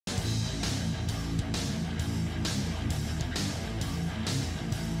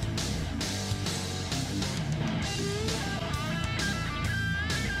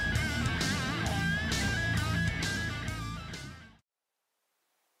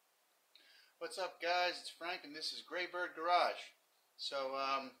What's up, guys? It's Frank, and this is Graybird Garage. So,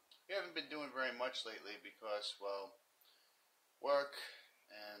 we haven't been doing very much lately because, well, work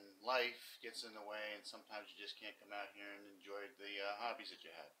and life gets in the way, and sometimes you just can't come out here and enjoy the hobbies that you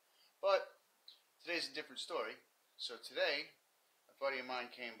have. But today's a different story. So today, a buddy of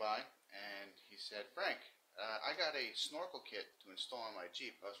mine came by, and he said, Frank, I got a snorkel kit to install on my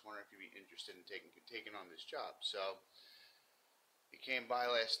Jeep. I was wondering if you'd be interested in taking on this job. So he came by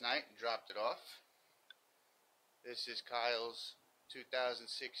last night and dropped it off. This is Kyle's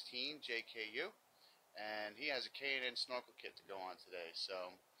 2016 JKU, and he has a K&N snorkel kit to go on today.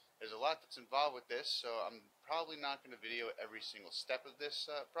 So there's a lot that's involved with this, so I'm probably not going to video every single step of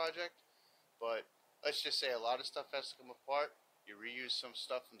this project, but let's just say a lot of stuff has to come apart. You reuse some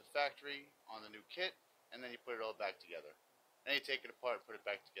stuff from the factory on the new kit, and then you put it all back together. Then you take it apart and put it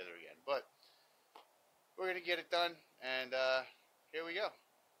back together again. But we're going to get it done, and here we go.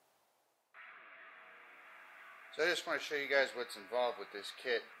 So I just want to show you guys what's involved with this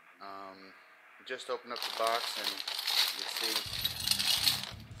kit. Just open up the box and you see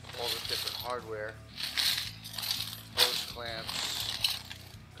all the different hardware. Hose clamps,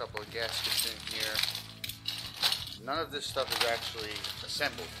 a couple of gaskets in here. None of this stuff is actually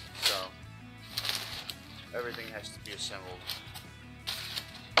assembled, so everything has to be assembled.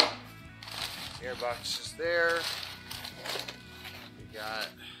 The airbox is there. We got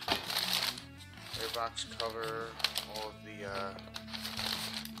airbox cover, all of the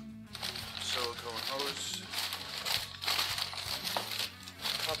silicone hose,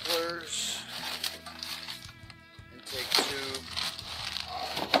 couplers, intake tube,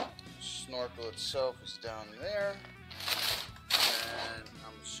 snorkel itself is down there, and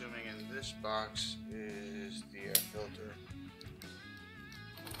I'm assuming in this box is the air filter.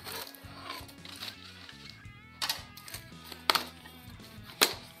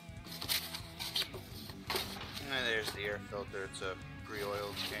 And there's the air filter. It's a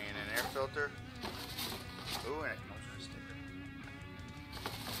pre-oiled K&N air filter. Ooh, and it comes with a sticker.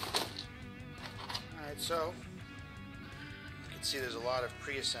 Alright, so you can see there's a lot of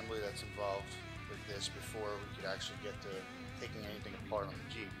pre-assembly that's involved with this before we could actually get to taking anything apart on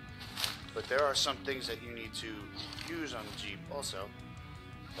the Jeep. But there are some things that you need to use on the Jeep also,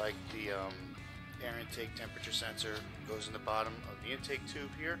 like the air intake temperature sensor goes in the bottom of the intake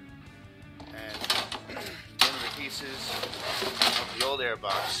tube here, and one of the pieces of the old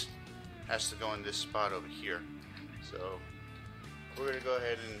airbox has to go in this spot over here. So we're going to go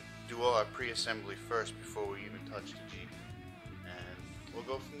ahead and do all our pre-assembly first before we even touch the Jeep, and we'll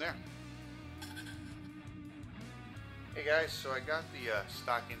go from there. Hey guys, so I got the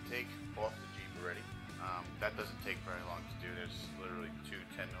stock intake off the Jeep already. That doesn't take very long to do. There's literally two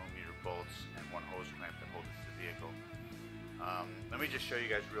 10mm bolts and one hose clamp that holds it to the vehicle. Let me just show you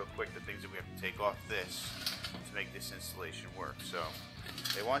guys real quick the things that we have to take off this to make this installation work. So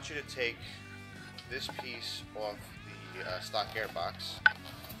they want you to take this piece off the stock airbox,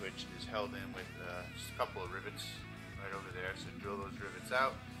 which is held in with just a couple of rivets right over there. So drill those rivets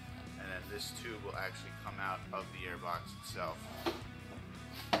out, and then this tube will actually come out of the airbox itself.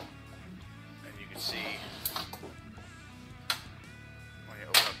 And you can see when you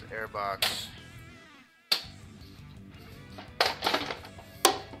open up the airbox,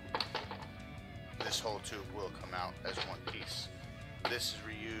 this whole tube will come out as one piece. This is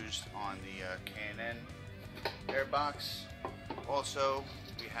reused on the K&N airbox. Also,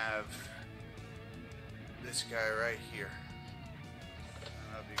 we have this guy right here. I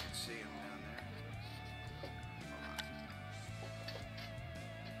don't know if you can see him down there. Hold on.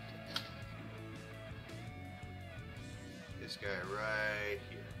 This guy right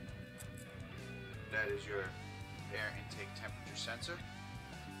here. That is your air intake temperature sensor.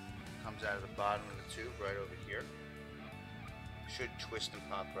 Comes out of the bottom of the tube right over here. Should twist and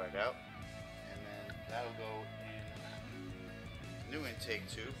pop right out, and then that'll go in new intake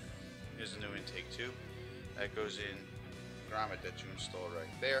tube. Here's the new intake tube that goes in the grommet that you install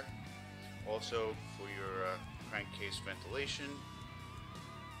right there. Also for your crankcase ventilation,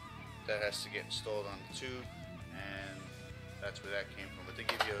 that has to get installed on the tube, and that's where that came from. But they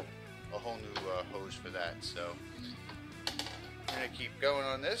give you a whole new hose for that. So we're gonna keep going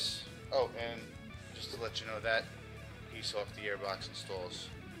on this. Oh, and just to let you know, that piece off the airbox installs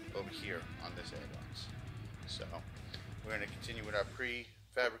over here on this airbox. So we're going to continue with our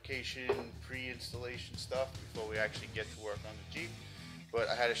pre-fabrication, pre-installation stuff before we actually get to work on the Jeep. But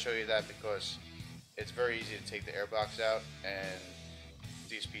I had to show you that because it's very easy to take the airbox out, and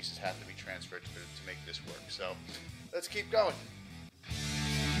these pieces have to be transferred to make this work. So let's keep going.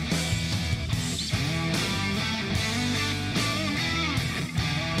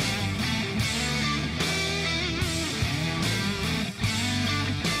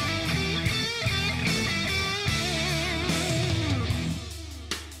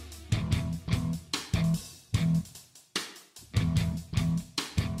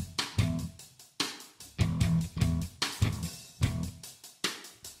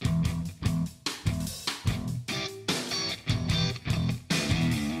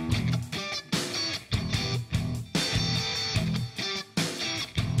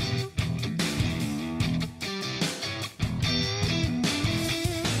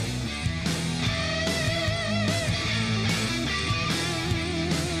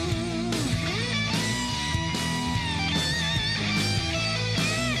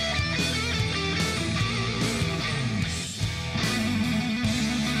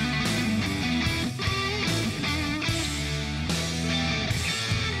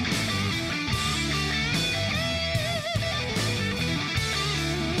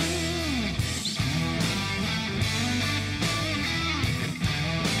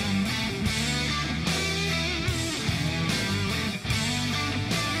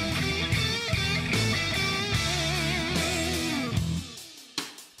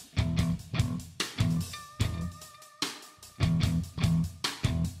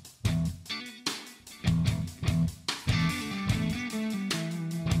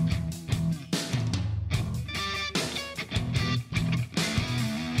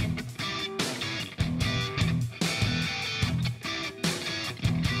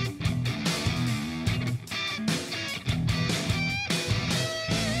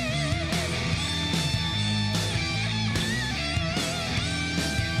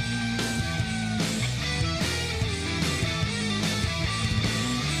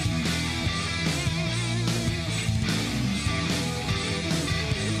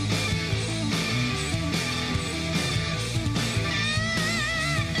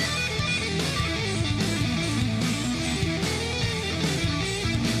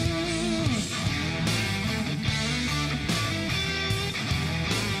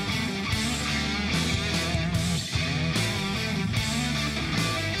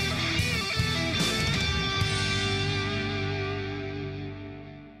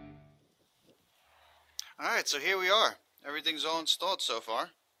 Alright, so here we are. Everything's all installed so far.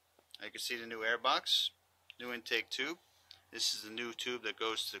 You can see the new air box, new intake tube. This is the new tube that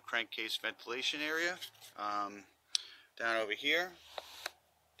goes to the crankcase ventilation area. Down over here,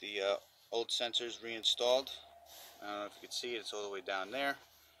 the old sensors reinstalled. I don't know if you can see it, it's all the way down there.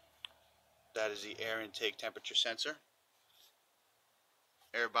 That is the air intake temperature sensor.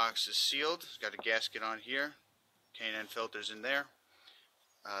 Air box is sealed. It's got a gasket on here. K&N filters in there.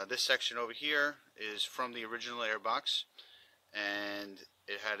 This section over here is from the original air box, and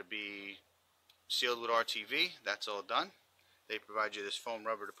it had to be sealed with RTV. That's all done. They provide you this foam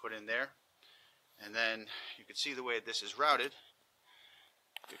rubber to put in there, and then you can see the way this is routed.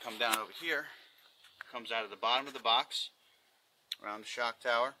 If you come down over here, it comes out of the bottom of the box around the shock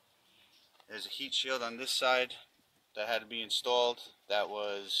tower. There's a heat shield on this side that had to be installed. That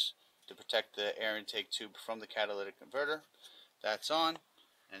was to protect the air intake tube from the catalytic converter. That's on,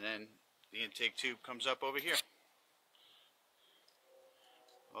 and then the intake tube comes up over here,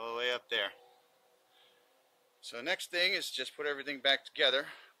 all the way up there. So next thing is just put everything back together,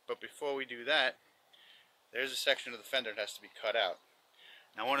 but before we do that, there's a section of the fender that has to be cut out.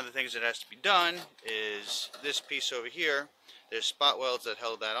 Now, one of the things that has to be done is this piece over here. There's spot welds that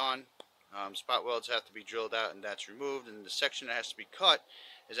held that on. Spot welds have to be drilled out, and that's removed, and the section that has to be cut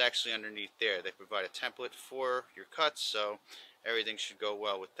is actually underneath there. They provide a template for your cuts, so everything should go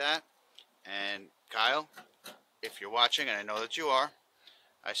well with that. And Kyle, if you're watching, and I know that you are,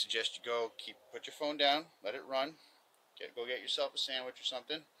 I suggest you put your phone down, let it run, go get yourself a sandwich or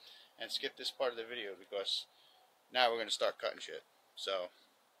something, and skip this part of the video, because now we're going to start cutting shit. So,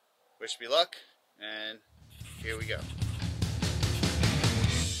 wish me luck, and here we go.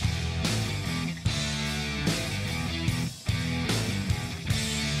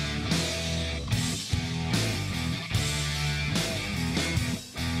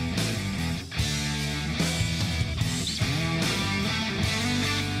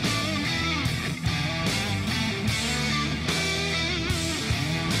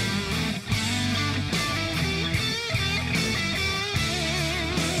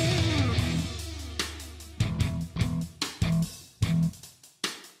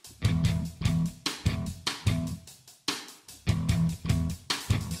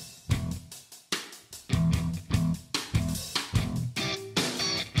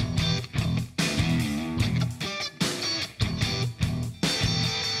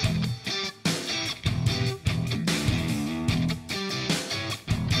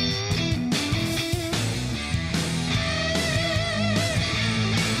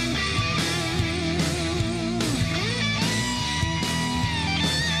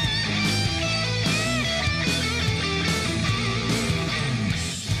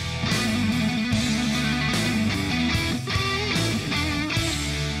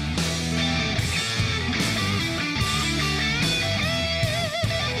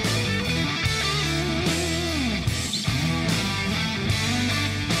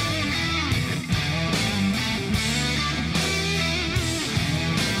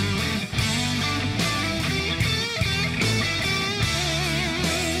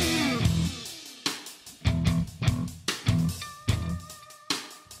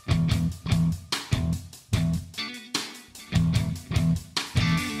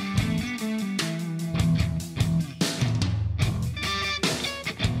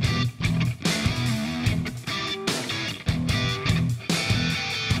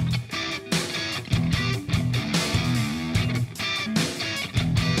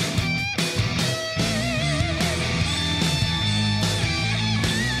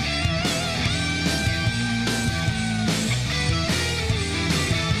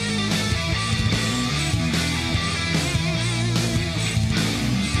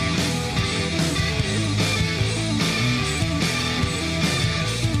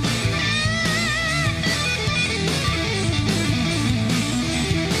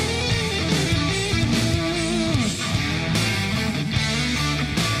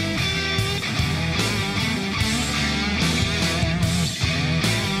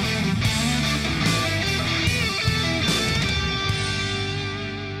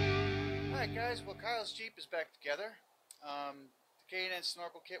 Well, Kyle's Jeep is back together. The K&N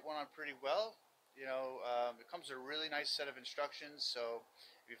Snorkel kit went on pretty well. You know, it comes with a really nice set of instructions, so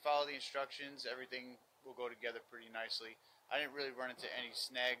if you follow the instructions, everything will go together pretty nicely. I didn't really run into any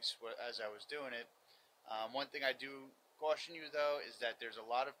snags as I was doing it. One thing I do caution you, though, is that there's a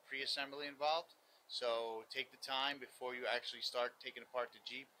lot of pre-assembly involved, so take the time before you actually start taking apart the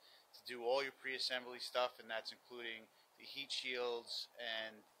Jeep to do all your pre-assembly stuff, and that's including the heat shields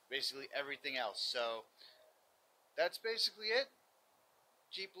and basically everything else. So that's basically it.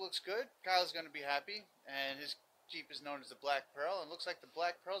 Jeep looks good. Kyle's going to be happy, and his Jeep is known as the Black Pearl, and looks like the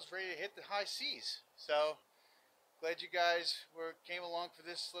Black Pearl's ready to hit the high seas. So glad you guys came along for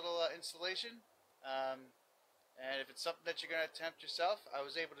this little installation. And if it's something that you're going to attempt yourself, I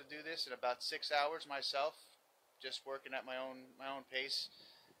was able to do this in about 6 hours myself, just working at my own pace,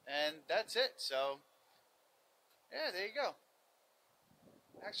 and that's it. So yeah, there you go.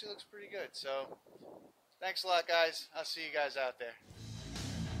 Actually looks pretty good. So thanks a lot, guys. I'll see you guys out there.